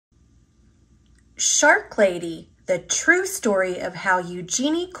Shark Lady, the true story of how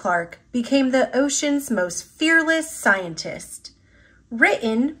Eugenie Clark became the ocean's most fearless scientist.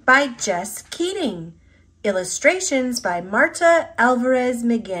 Written by Jess Keating. Illustrations by Marta, Álvarez,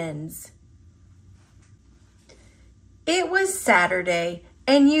 Miguéns. It was Saturday,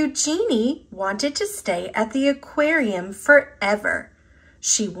 and Eugenie wanted to stay at the aquarium forever.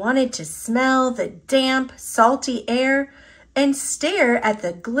 She wanted to smell the damp, salty air and stare at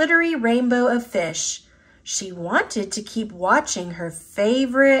the glittery rainbow of fish. She wanted to keep watching her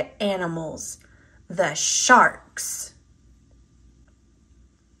favorite animals, the sharks.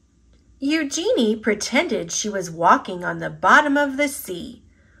 Eugenie pretended she was walking on the bottom of the sea.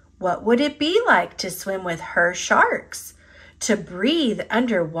 What would it be like to swim with her sharks? To breathe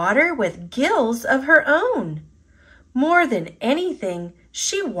underwater with gills of her own? More than anything,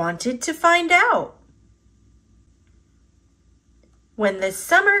 she wanted to find out. When the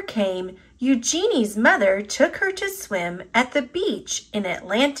summer came, Eugenie's mother took her to swim at the beach in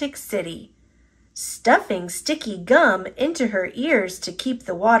Atlantic City. Stuffing sticky gum into her ears to keep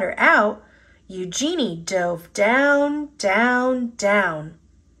the water out, Eugenie dove down, down, down.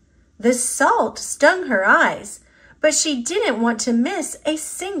 The salt stung her eyes, but she didn't want to miss a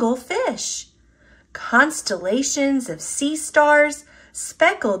single fish. Constellations of sea stars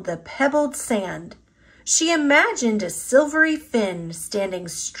speckled the pebbled sand. She imagined a silvery fin standing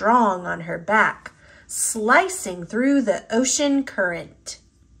strong on her back, slicing through the ocean current.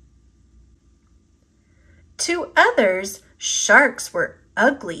 To others, sharks were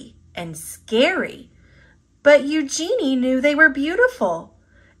ugly and scary, but Eugenie knew they were beautiful.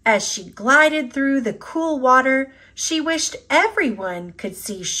 As she glided through the cool water, she wished everyone could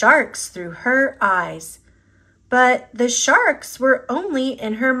see sharks through her eyes. But the sharks were only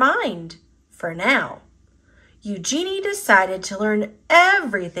in her mind, for now. Eugenie decided to learn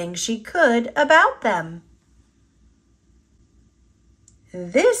everything she could about them.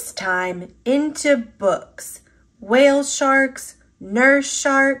 This time into books. Whale sharks, nurse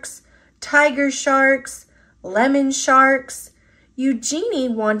sharks, tiger sharks, lemon sharks. Eugenie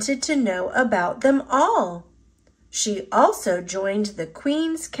wanted to know about them all. She also joined the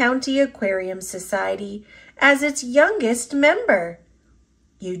Queens County Aquarium Society as its youngest member.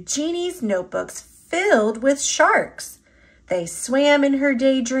 Eugenie's notebooks filled with sharks. They swam in her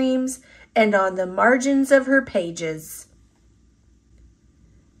daydreams and on the margins of her pages.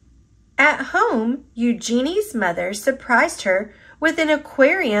 At home, Eugenie's mother surprised her with an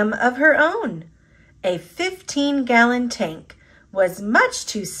aquarium of her own. A 15-gallon tank was much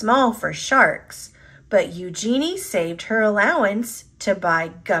too small for sharks, but Eugenie saved her allowance to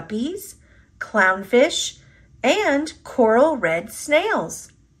buy guppies, clownfish, and coral red snails.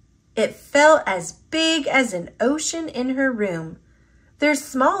 It felt as big as an ocean in her room. Their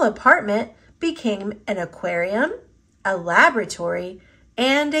small apartment became an aquarium, a laboratory,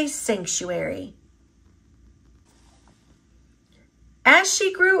 and a sanctuary. As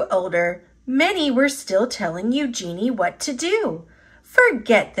she grew older, many were still telling Eugenie what to do.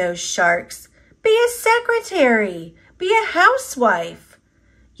 Forget those sharks. Be a secretary. Be a housewife.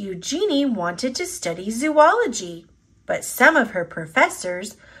 Eugenie wanted to study zoology, but some of her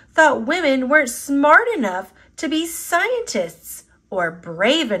professors thought women weren't smart enough to be scientists or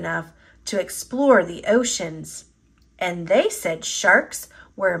brave enough to explore the oceans. And they said sharks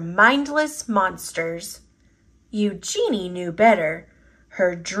were mindless monsters. Eugenie knew better.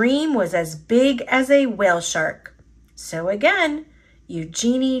 Her dream was as big as a whale shark. So again,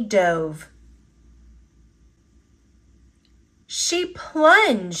 Eugenie dove. She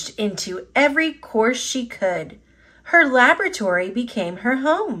plunged into every course she could. Her laboratory became her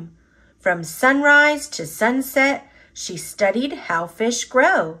home. From sunrise to sunset, she studied how fish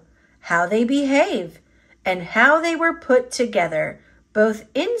grow, how they behave, and how they were put together, both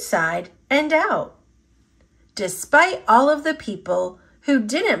inside and out. Despite all of the people who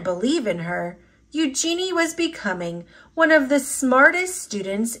didn't believe in her, Eugenie was becoming one of the smartest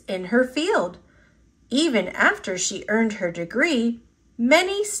students in her field. Even after she earned her degree,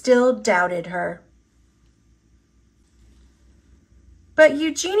 many still doubted her. But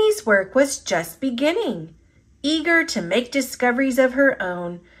Eugenie's work was just beginning. Eager to make discoveries of her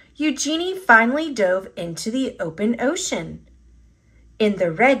own, Eugenie finally dove into the open ocean. In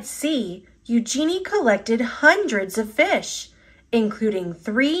the Red Sea, Eugenie collected hundreds of fish, including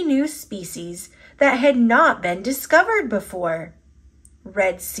 3 new species that had not been discovered before: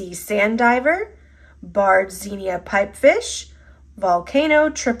 Red Sea sand diver, barred xenia pipefish, volcano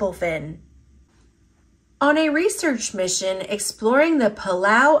tripplefin. On a research mission exploring the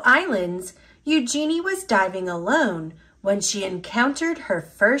Palau Islands, Eugenie was diving alone when she encountered her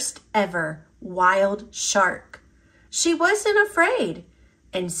first ever wild shark. She wasn't afraid.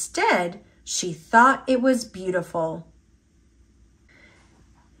 Instead, she thought it was beautiful.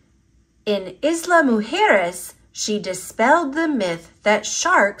 In Isla Mujeres, she dispelled the myth that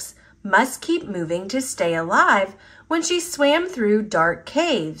sharks must keep moving to stay alive when she swam through dark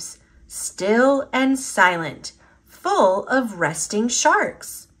caves, still and silent, full of resting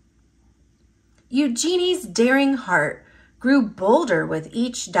sharks. Eugenie's daring heart grew bolder with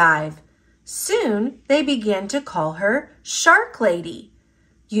each dive. Soon they began to call her Shark Lady.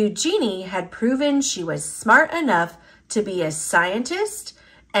 Eugenie had proven she was smart enough to be a scientist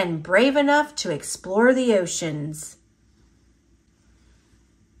and brave enough to explore the oceans.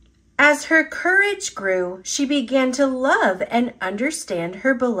 As her courage grew, she began to love and understand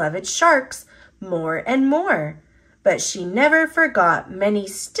her beloved sharks more and more. But she never forgot many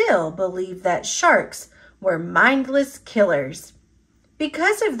still believed that sharks were mindless killers.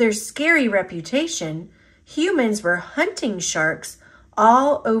 Because of their scary reputation, humans were hunting sharks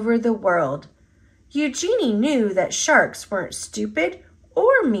all over the world. Eugenie knew that sharks weren't stupid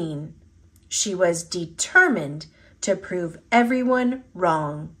or mean. She was determined to prove everyone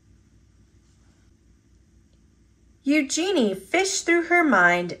wrong. Eugenie fished through her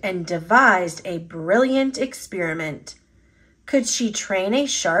mind and devised a brilliant experiment. Could she train a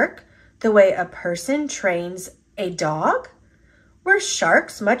shark the way a person trains a dog? Were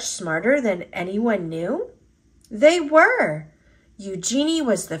sharks much smarter than anyone knew? They were. Eugenie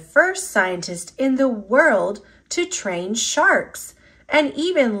was the first scientist in the world to train sharks, and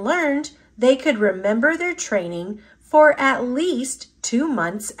even learned they could remember their training for at least 2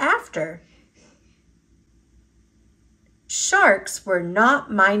 months after. Sharks were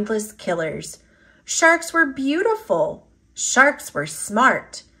not mindless killers. Sharks were beautiful. Sharks were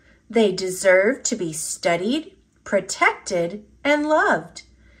smart. They deserved to be studied, protected, and loved.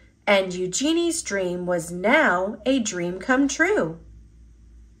 And Eugenie's dream was now a dream come true.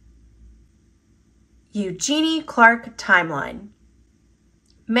 Eugenie Clark timeline.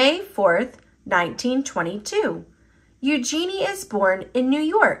 May 4th, 1922. Eugenie is born in New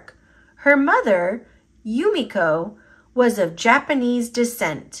York. Her mother, Yumiko, was of Japanese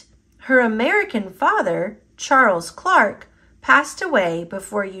descent. Her American father, Charles Clark, passed away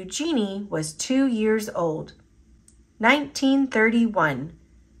before Eugenie was 2 years old. 1931.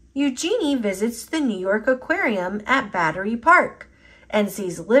 Eugenie visits the New York Aquarium at Battery Park and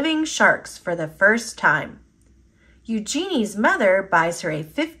sees living sharks for the first time. Eugenie's mother buys her a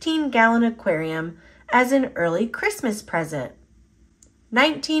 15-gallon aquarium as an early Christmas present.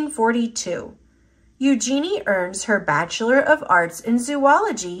 1942. Eugenie earns her Bachelor of Arts in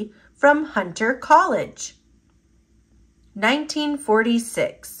Zoology from Hunter College.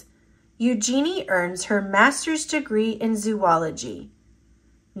 1946. Eugenie earns her master's degree in zoology.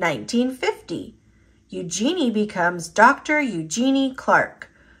 1950. Eugenie becomes Dr. Eugenie Clark,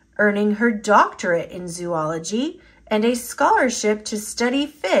 earning her doctorate in zoology and a scholarship to study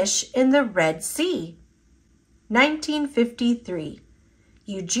fish in the Red Sea. 1953.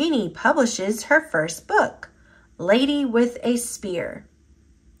 Eugenie publishes her first book, Lady with a Spear.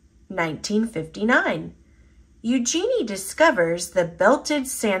 1959. Eugenie discovers the belted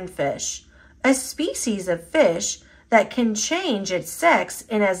sandfish, a species of fish that can change its sex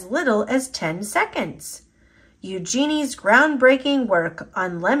in as little as 10 seconds. Eugenie's groundbreaking work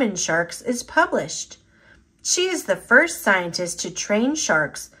on lemon sharks is published. She is the first scientist to train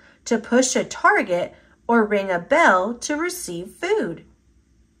sharks to push a target or ring a bell to receive food.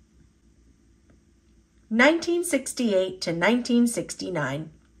 1968 to 1969.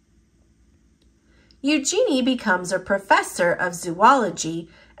 Eugenie becomes a professor of zoology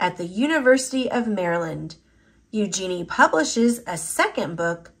at the University of Maryland. Eugenie publishes a second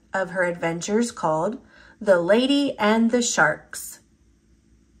book of her adventures called The Lady and the Sharks.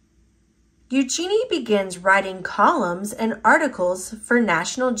 Eugenie begins writing columns and articles for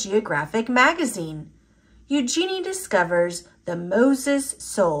National Geographic magazine. Eugenie discovers the Moses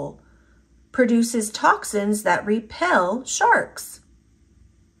sole, produces toxins that repel sharks.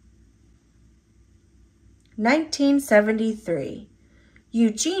 1973.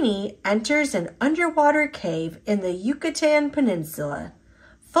 Eugenie enters an underwater cave in the Yucatan Peninsula,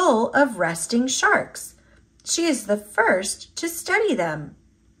 full of resting sharks. She is the first to study them.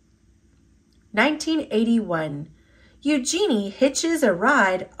 1981. Eugenie hitches a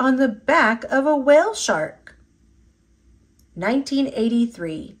ride on the back of a whale shark.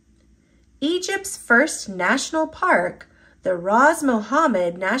 1983. Egypt's first national park, the Ras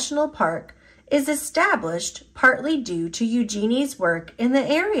Mohammed National Park, is established partly due to Eugenie's work in the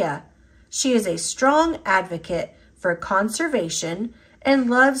area. She is a strong advocate for conservation and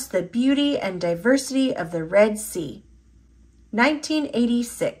loves the beauty and diversity of the Red Sea.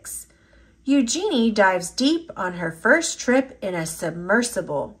 1986. Eugenie dives deep on her first trip in a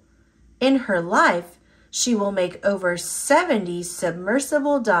submersible. In her life, she will make over 70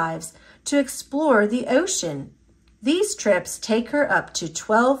 submersible dives to explore the ocean. These trips take her up to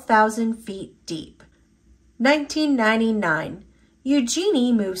 12,000 feet deep. 1999.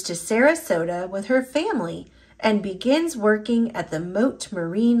 Eugenie moves to Sarasota with her family and begins working at the Mote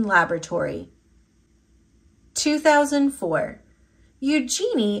Marine Laboratory. 2004.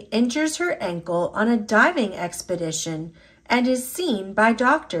 Eugenie injures her ankle on a diving expedition and is seen by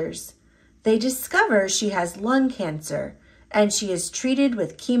doctors. They discover she has lung cancer and she is treated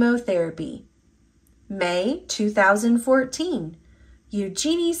with chemotherapy. May 2014.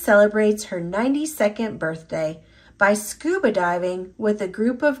 Eugenie celebrates her 92nd birthday by scuba diving with a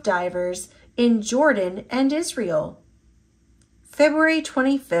group of divers in Jordan and Israel. February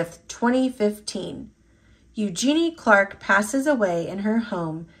 25th, 2015. Eugenie Clark passes away in her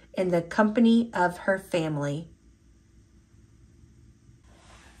home in the company of her family.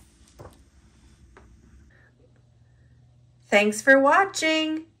 Thanks for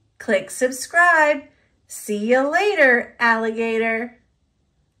watching. Click subscribe. See you later, alligator.